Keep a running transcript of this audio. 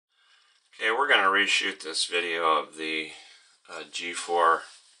Okay, we're going to reshoot this video of the G4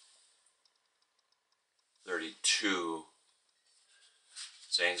 32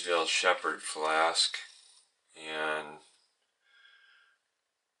 Zanesville Shepherd flask, and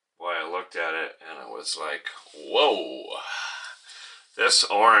boy, I looked at it and it was like, whoa, this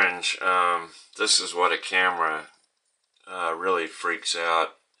orange, this is what a camera really freaks out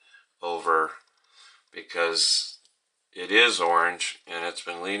over, because it is orange and it's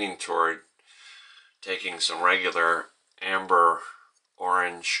been leaning toward taking some regular amber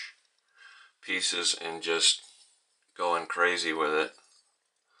orange pieces and just going crazy with it.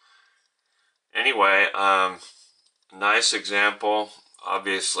 Anyway, nice example.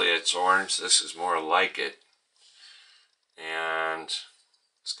 Obviously it's orange. This is more like it, and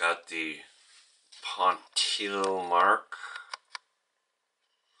it's got the pontile mark,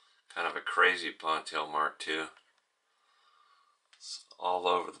 kind of a crazy pontile mark too. It's all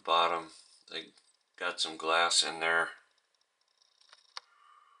over the bottom. They got some glass in there.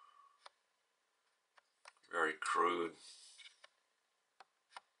 Very crude.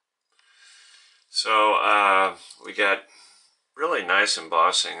 So we got really nice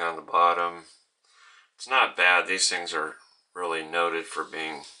embossing on the bottom. It's not bad. These things are really noted for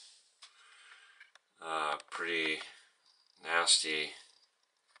being pretty nastily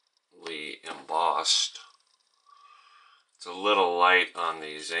embossed. It's a little light on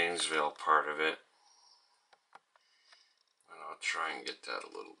the Zanesville part of it. And I'll try and get that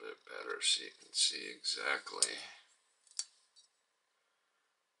a little bit better so you can see exactly.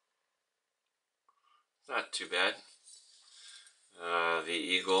 Not too bad. The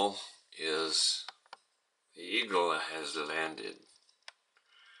eagle has landed,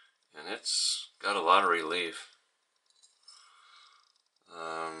 and it's got a lot of relief.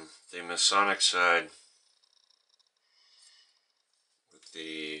 The Masonic side with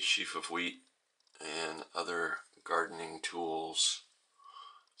the sheaf of wheat and other gardening tools,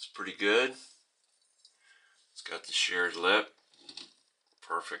 it's pretty good. It's got the sheared lip,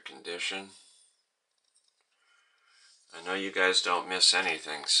 perfect condition. I know you guys don't miss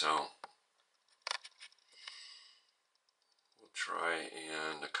anything, so we'll try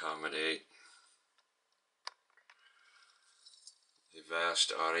and accommodate the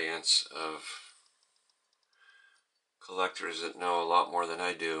vast audience of collectors that know a lot more than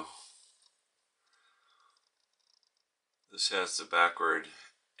I do. This has the backward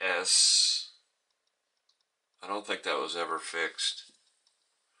S. I don't think that was ever fixed.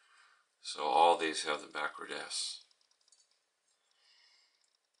 So all these have the backward S.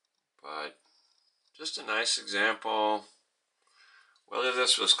 But just a nice example. Whether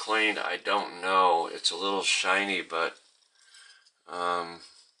this was cleaned, I don't know. It's a little shiny, but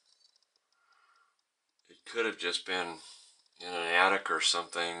it could have just been in an attic or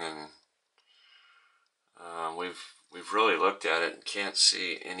something, and we've really looked at it and can't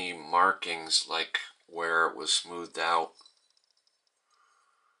see any markings like where it was smoothed out.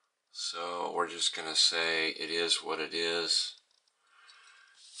 So we're just gonna say it is what it is.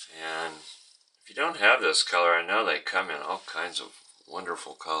 And if you don't have this color, I know they come in all kinds of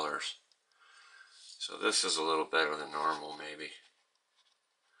wonderful colors. So this is a little better than normal, maybe.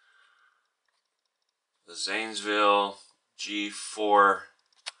 The Zanesville G4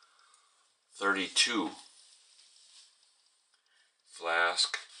 32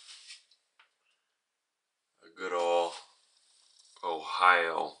 flask. A good old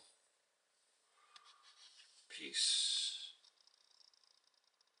Ohio piece.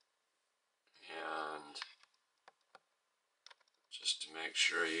 And just to make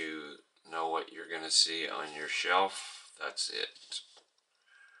sure you know what you're going to see on your shelf, that's it.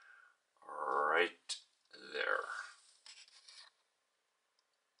 All right.